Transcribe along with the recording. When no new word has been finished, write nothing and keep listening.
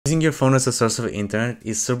Using your phone as a source of internet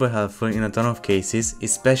is super helpful in a ton of cases,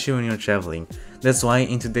 especially when you're traveling. That's why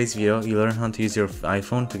in today's video you learn how to use your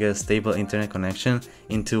iPhone to get a stable internet connection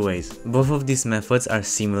in two ways. Both of these methods are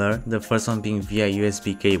similar, the first one being via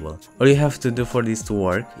USB cable. All you have to do for this to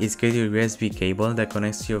work is get your USB cable that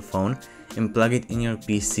connects to your phone and plug it in your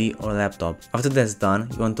PC or laptop. After that's done,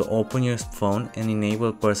 you want to open your phone and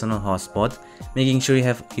enable Personal Hotspot, making sure you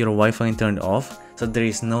have your Wi-Fi turned off so there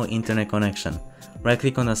is no internet connection. Right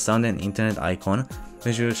click on the sound and internet icon,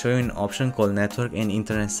 which will show you an option called Network and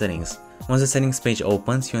Internet Settings. Once the settings page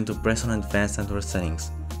opens, you want to press on Advanced Network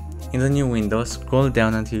Settings. In the new window, scroll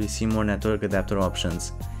down until you see more network adapter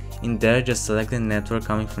options. In there, just select the network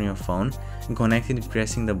coming from your phone and connect it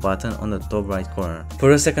pressing the button on the top right corner.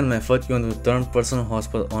 For the second method, you want to turn Personal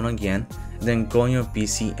Hotspot on again, then go on your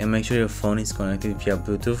PC and make sure your phone is connected via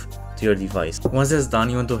Bluetooth to your device. Once that's done,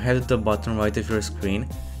 you want to head to the bottom right of your screen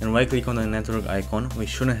and right click on the network icon which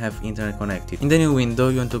shouldn't have internet connected. In the new window,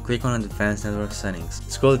 you want to click on Advanced Network Settings.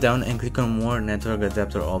 Scroll down and click on More Network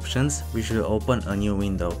Adapter Options, which will open a new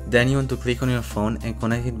window. Then you want to click on your phone and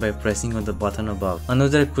connect it by pressing on the button above. I know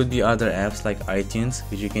there could be other apps like iTunes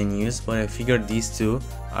which you can use, but I figured these two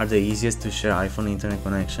are the easiest to share iPhone internet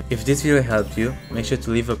connection. If this video helped you, make sure to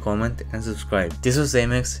leave a comment and subscribe. This was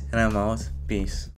Amex and I'm out. Peace.